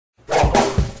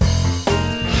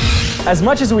As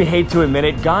much as we hate to admit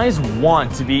it, guys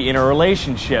want to be in a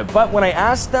relationship. But when I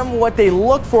asked them what they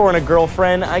look for in a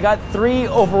girlfriend, I got 3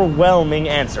 overwhelming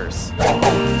answers.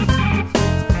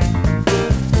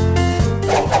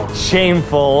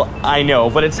 Shameful, I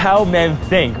know, but it's how men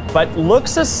think. But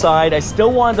looks aside, I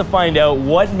still wanted to find out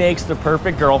what makes the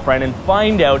perfect girlfriend and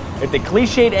find out if the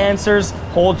cliched answers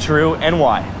hold true and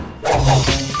why.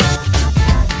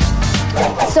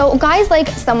 So guys like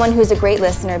someone who's a great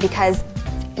listener because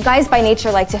guys by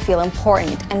nature like to feel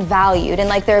important and valued and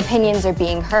like their opinions are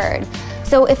being heard.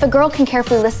 So if a girl can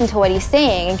carefully listen to what he's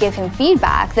saying and give him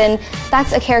feedback, then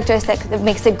that's a characteristic that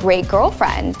makes a great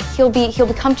girlfriend. He'll be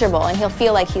comfortable and he'll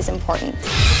feel like he's important.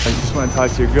 I just want to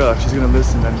talk to your girl. If she's going to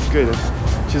listen, then it's good.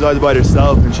 If she's always about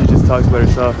herself and she just talks about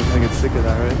herself, I think it's sick of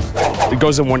that, right? It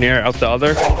goes in one ear, out the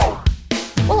other.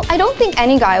 Well, I don't think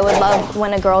any guy would love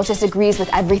when a girl just agrees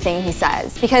with everything he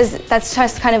says, because that's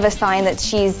just kind of a sign that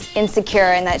she's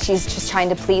insecure and that she's just trying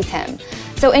to please him.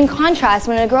 So in contrast,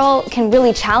 when a girl can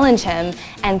really challenge him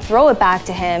and throw it back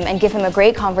to him and give him a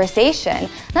great conversation,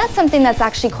 that's something that's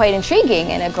actually quite intriguing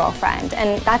in a girlfriend,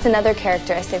 and that's another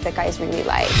characteristic that guys really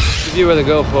like. If you're with a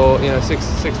girl for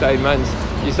 6 to 8 months,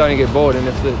 you're starting to get bored, and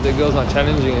if the girl's not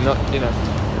challenging and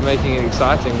not making it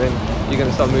exciting, then you're going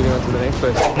to start moving on to the next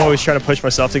person. I'm always trying to push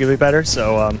myself to get better,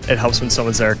 so it helps when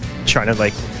someone's there trying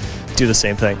to do the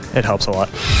same thing. It helps a lot.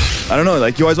 I don't know,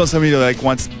 you always want somebody to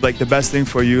wants the best thing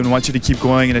for you and wants you to keep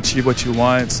going and achieve what you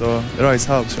want, so it always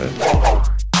helps, right?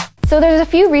 So there's a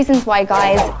few reasons why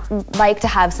guys like to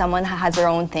have someone who has their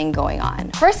own thing going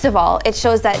on. First of all, it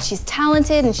shows that she's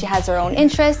talented and she has her own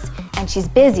interests and she's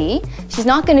busy. She's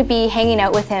not going to be hanging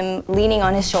out with him, leaning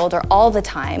on his shoulder all the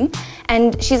time.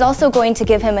 And she's also going to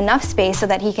give him enough space so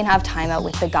that he can have time out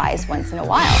with the guys once in a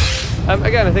while.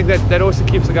 Again, I think that also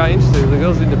keeps the guy interested. If the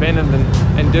girl's independent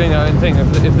and doing her own thing,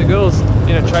 if the girl's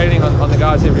trading on the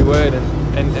guy's every word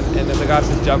and if the guy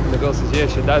says jump and the girl says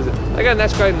yes, she does it. Again,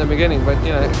 that's great in the beginning, but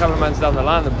a couple of months down the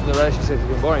line, the relationship has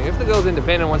been boring. If the girl's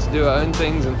independent, wants to do her own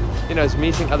things and is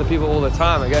meeting other people all the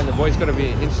time, again, the boy's got to be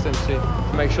interested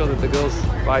to make sure that the girl's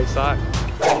by his side.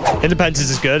 Independence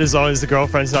is good as long as the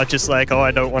girlfriend's not just like, oh, I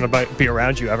don't want to be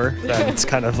around you ever. Then it's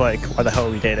kind of like, why the hell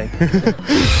are we dating?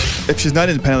 If she's not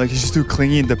independent, she's too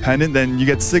clingy and dependent, then you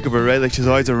get sick of her, right? She's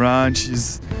always around, you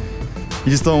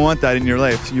just don't want that in your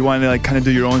life. You want to kind of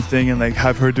do your own thing and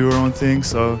have her do her own thing,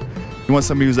 so you want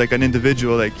somebody who's an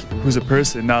individual, who's a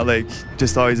person, not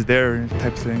just always there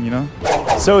type of thing,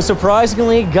 So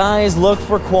surprisingly, guys look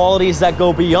for qualities that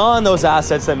go beyond those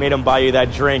assets that made them buy you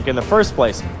that drink in the first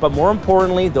place. But more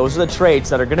importantly, those are the traits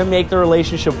that are going to make the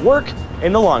relationship work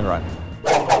in the long run.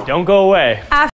 Don't go away.